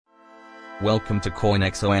Welcome to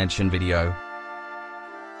CoinExo video.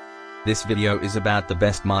 This video is about the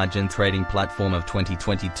best margin trading platform of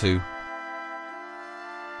 2022.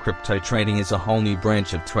 Crypto trading is a whole new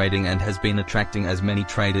branch of trading and has been attracting as many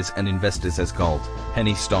traders and investors as gold,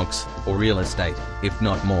 penny stocks, or real estate, if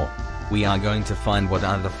not more. We are going to find what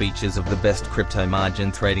are the features of the best crypto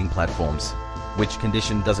margin trading platforms. Which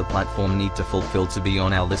condition does a platform need to fulfill to be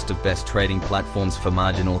on our list of best trading platforms for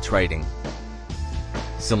marginal trading?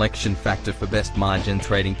 Selection factor for best margin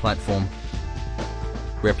trading platform: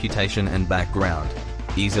 reputation and background,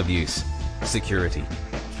 ease of use, security,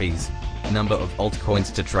 fees, number of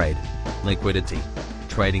altcoins to trade, liquidity,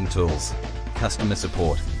 trading tools, customer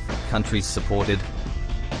support, countries supported.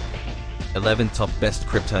 11 top best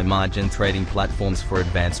crypto margin trading platforms for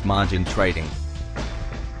advanced margin trading.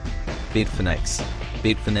 Bitfinex.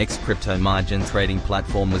 Bitfinex crypto margin trading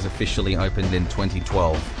platform was officially opened in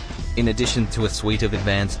 2012. In addition to a suite of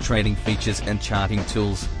advanced trading features and charting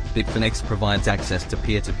tools, Bitfinex provides access to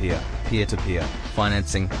peer-to-peer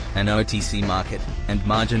financing, an OTC market, and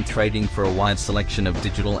margin trading for a wide selection of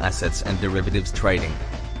digital assets and derivatives trading.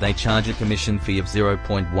 They charge a commission fee of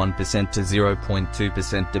 0.1% to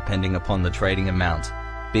 0.2% depending upon the trading amount.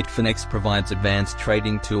 Bitfinex provides advanced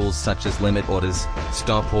trading tools such as limit orders,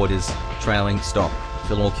 stop orders, trailing stop,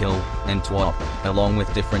 fill or kill, and swap, along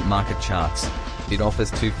with different market charts. It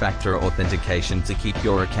offers two-factor authentication to keep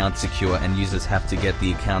your account secure, and users have to get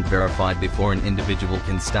the account verified before an individual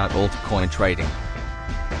can start altcoin trading.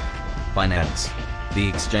 Binance. The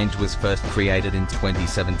exchange was first created in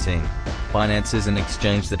 2017. Binance is an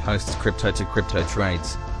exchange that hosts crypto-to-crypto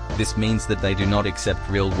trades. This means that they do not accept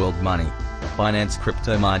real-world money. Binance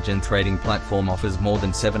crypto margin trading platform offers more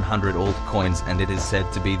than 700 altcoins, and it is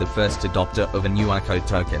said to be the first adopter of a new ICO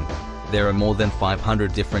token. There are more than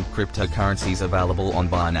 500 different cryptocurrencies available on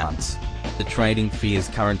Binance. The trading fee is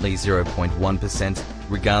currently 0.1%,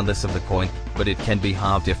 regardless of the coin, but it can be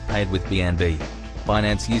halved if paid with BNB.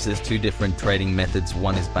 Binance uses two different trading methods,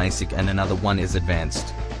 one is basic and another one is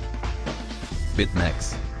advanced.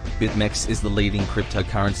 BitMEX. BitMEX is the leading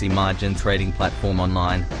cryptocurrency margin trading platform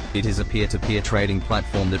online. It is a peer-to-peer trading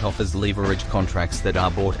platform that offers leveraged contracts that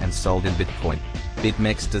are bought and sold in Bitcoin.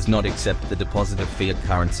 BitMEX does not accept the deposit of fiat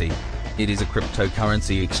currency. It is a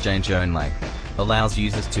cryptocurrency exchange only. Allows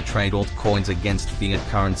users to trade altcoins against fiat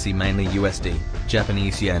currency, mainly USD,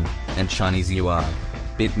 Japanese yen, and Chinese yuan.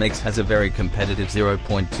 BitMEX has a very competitive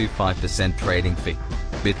 0.25% trading fee.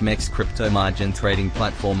 BitMEX crypto margin trading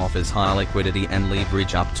platform offers high liquidity and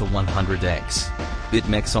leverage up to 100x.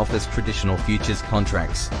 BitMEX offers traditional futures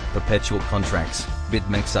contracts, perpetual contracts,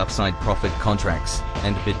 BitMEX upside profit contracts,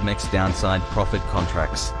 and BitMEX downside profit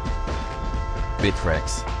contracts.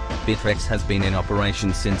 Bittrex. Bittrex has been in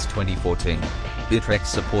operation since 2014. Bittrex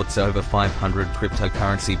supports over 500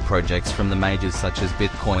 cryptocurrency projects from the majors such as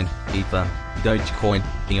Bitcoin, Ether, Dogecoin,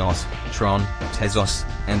 EOS, Tron, Tezos,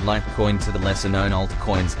 and Litecoin to the lesser-known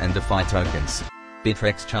altcoins and DeFi tokens.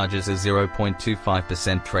 Bittrex charges a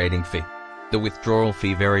 0.25% trading fee. The withdrawal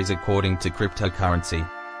fee varies according to cryptocurrency.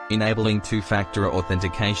 Enabling two-factor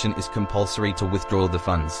authentication is compulsory to withdraw the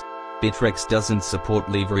funds. Bittrex doesn't support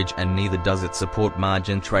leverage, and neither does it support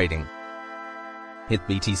margin trading.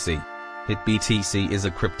 HitBTC. HitBTC is a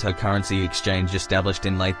cryptocurrency exchange established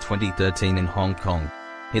in late 2013 in Hong Kong.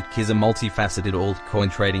 HITC is a multifaceted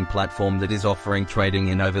altcoin trading platform that is offering trading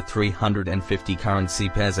in over 350 currency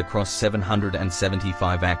pairs across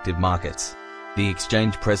 775 active markets. The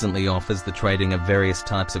exchange presently offers the trading of various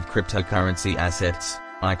types of cryptocurrency assets,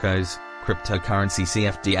 ICOs, cryptocurrency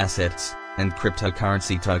CFD assets, and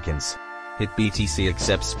cryptocurrency tokens. HitBTC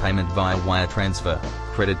accepts payment via wire transfer,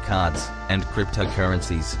 credit cards, and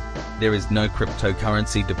cryptocurrencies. There is no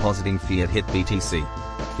cryptocurrency depositing fee at HitBTC.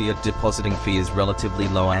 Fiat depositing fee is relatively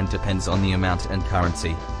low and depends on the amount and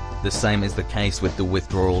currency. The same is the case with the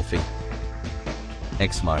withdrawal fee.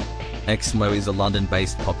 XMO. XMO is a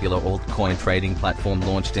London-based popular altcoin trading platform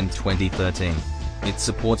launched in 2013. It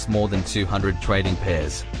supports more than 200 trading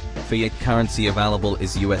pairs. Fiat currency available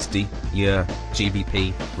is USD, EUR,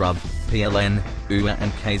 GBP, RUB, PLN, UA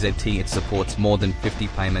and KZT. It supports more than 50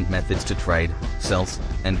 payment methods to trade, sell,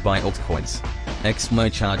 and buy altcoins.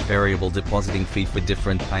 XMO charge variable depositing fee for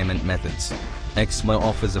different payment methods. XMO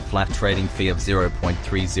offers a flat trading fee of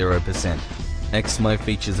 0.30%. XMO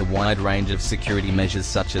features a wide range of security measures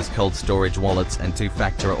such as cold storage wallets and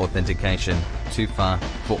two-factor authentication, 2FA,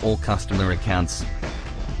 for all customer accounts.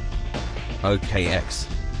 OKX.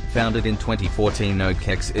 Founded in 2014,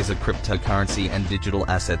 OKX is a cryptocurrency and digital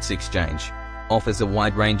assets exchange. Offers a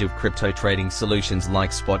wide range of crypto trading solutions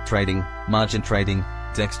like spot trading, margin trading,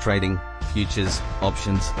 DEX trading, futures,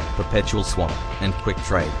 options, perpetual swap, and quick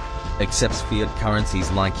trade. Accepts fiat currencies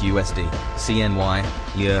like USD, CNY,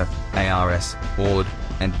 EUR, ARS, AUD,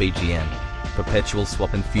 and BGN. Perpetual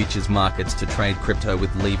swap and futures markets to trade crypto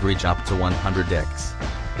with leverage up to 100x.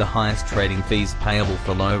 The highest trading fees payable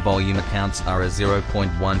for low volume accounts are a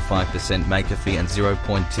 0.15% maker fee and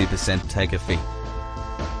 0.2% taker fee.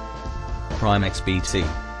 PrimeXBT.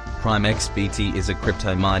 PrimeXBT is a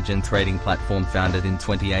crypto margin trading platform founded in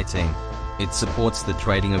 2018. It supports the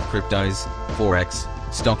trading of cryptos, forex,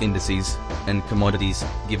 stock indices, and commodities,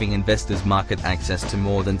 giving investors market access to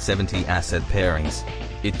more than 70 asset pairings.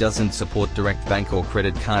 It doesn't support direct bank or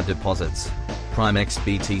credit card deposits.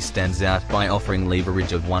 PrimeXBT stands out by offering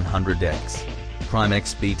leverage of 100x.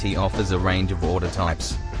 PrimeXBT offers a range of order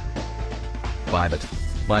types. Bybit.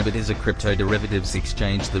 Bybit is a crypto derivatives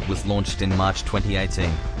exchange that was launched in March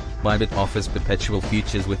 2018. Bybit offers perpetual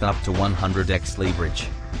futures with up to 100x leverage.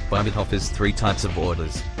 Bybit offers 3 types of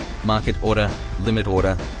orders: market order, limit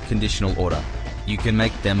order, conditional order. You can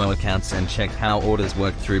make demo accounts and check how orders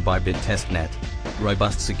work through Bybit testnet.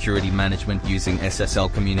 Robust security management using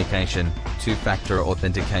SSL communication, 2-factor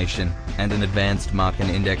authentication, and an advanced market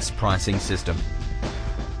index pricing system.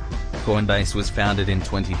 Coinbase was founded in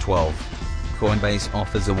 2012. Coinbase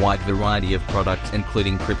offers a wide variety of products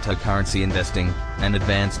including cryptocurrency investing, an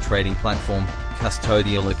advanced trading platform,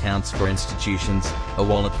 custodial accounts for institutions, a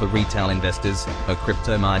wallet for retail investors, a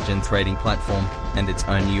crypto margin trading platform, and its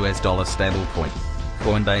own US dollar stablecoin.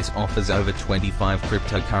 Coinbase offers over 25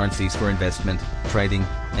 cryptocurrencies for investment, trading,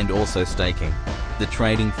 and also staking. The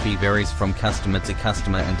trading fee varies from customer to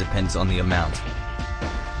customer and depends on the amount.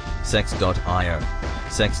 Cex.io.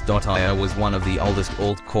 Cex.io was one of the oldest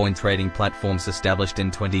altcoin trading platforms established in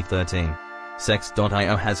 2013.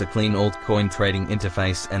 Cex.io has a clean altcoin trading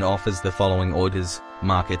interface and offers the following orders: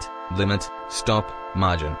 market, limit, stop,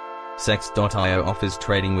 margin. Cex.io offers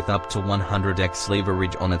trading with up to 100x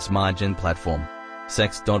leverage on its margin platform.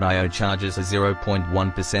 Cex.io charges a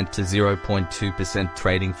 0.1% to 0.2%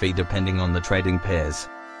 trading fee depending on the trading pairs.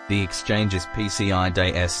 The exchange is PCI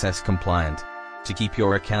DSS compliant. To keep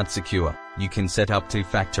your account secure, you can set up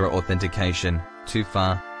 2-factor authentication,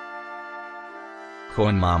 2FA.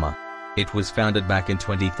 CoinMama. It was founded back in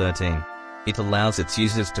 2013. It allows its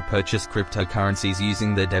users to purchase cryptocurrencies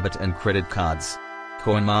using their debit and credit cards.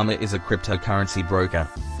 CoinMama is a cryptocurrency broker.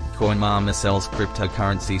 CoinMama sells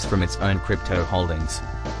cryptocurrencies from its own crypto holdings.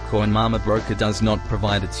 CoinMama Broker does not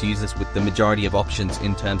provide its users with the majority of options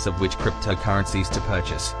in terms of which cryptocurrencies to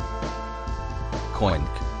purchase. Coinc.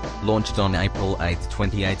 Launched on April 8,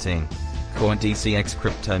 2018. CoinDCX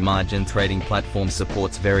crypto margin trading platform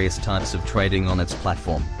supports various types of trading on its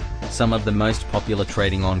platform. Some of the most popular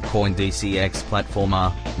trading on CoinDCX platform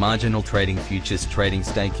are marginal trading, futures trading,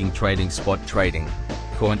 staking trading, spot trading.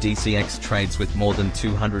 CoinDCX trades with more than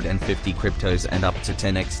 250 cryptos and up to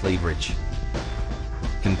 10x leverage.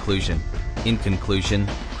 Conclusion. In conclusion,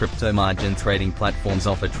 crypto margin trading platforms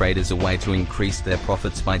offer traders a way to increase their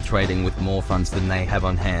profits by trading with more funds than they have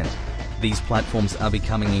on hand. These platforms are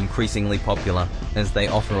becoming increasingly popular, as they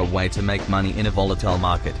offer a way to make money in a volatile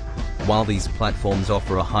market. While these platforms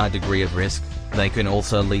offer a high degree of risk, they can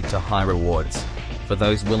also lead to high rewards. For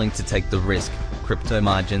those willing to take the risk, crypto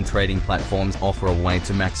margin trading platforms offer a way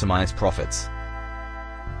to maximize profits.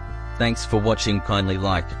 Thanks for watching. Kindly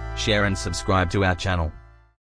like, share and subscribe to our channel.